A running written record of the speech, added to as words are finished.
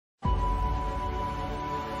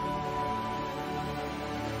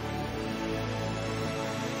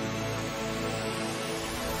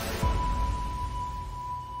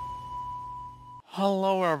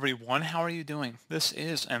Hello everyone, how are you doing? This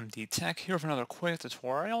is MD Tech here with another quick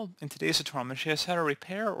tutorial. In today's tutorial, I'm going to show you how to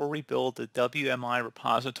repair or rebuild the WMI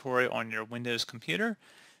repository on your Windows computer.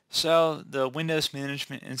 So the Windows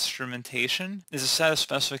Management Instrumentation is a set of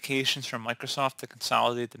specifications from Microsoft to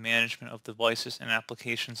consolidate the management of devices and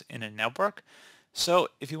applications in a network. So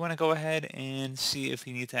if you want to go ahead and see if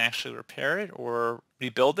you need to actually repair it or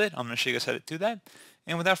rebuild it, I'm going to show you guys how to do that.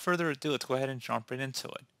 And without further ado, let's go ahead and jump right into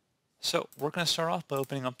it. So we're going to start off by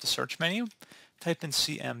opening up the search menu, type in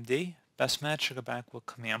CMD, best match to go back with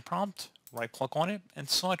command prompt, right click on it, and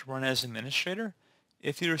select run as administrator.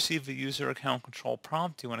 If you receive a user account control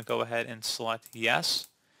prompt, you want to go ahead and select yes.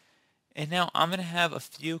 And now I'm going to have a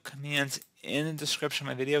few commands in the description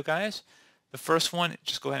of my video, guys. The first one,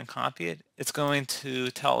 just go ahead and copy it. It's going to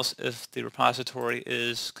tell us if the repository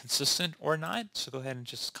is consistent or not, so go ahead and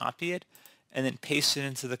just copy it and then paste it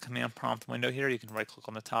into the command prompt window here. You can right click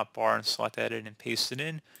on the top bar and select edit and paste it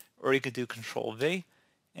in, or you could do Control V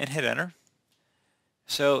and hit enter.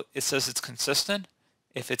 So it says it's consistent.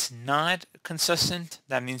 If it's not consistent,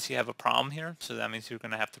 that means you have a problem here. So that means you're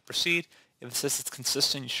going to have to proceed. If it says it's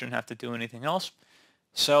consistent, you shouldn't have to do anything else.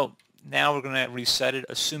 So now we're going to reset it,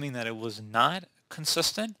 assuming that it was not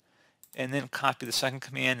consistent, and then copy the second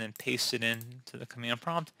command and paste it into the command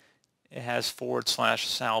prompt. It has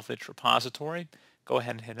 /salvage repository. Go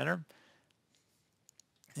ahead and hit enter.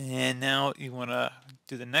 And now you want to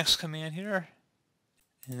do the next command here.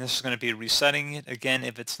 And this is going to be resetting it again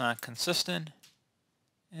if it's not consistent.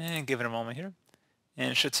 And give it a moment here.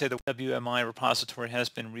 And it should say the WMI repository has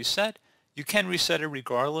been reset. You can reset it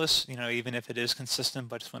regardless, even if it is consistent,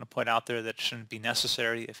 but I just want to put out there that it shouldn't be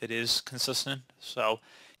necessary if it is consistent. So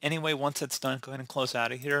anyway, once it's done, go ahead and close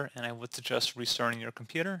out of here. And I would suggest restarting your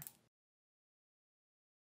computer.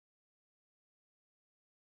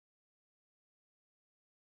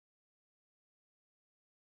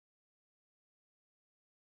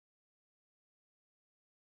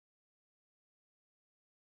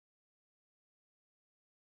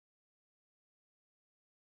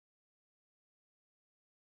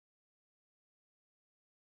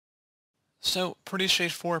 So pretty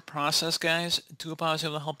straightforward process, guys. Do hope I was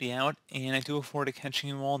able to help you out, and I do look forward to catching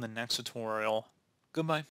you all in the next tutorial. Goodbye.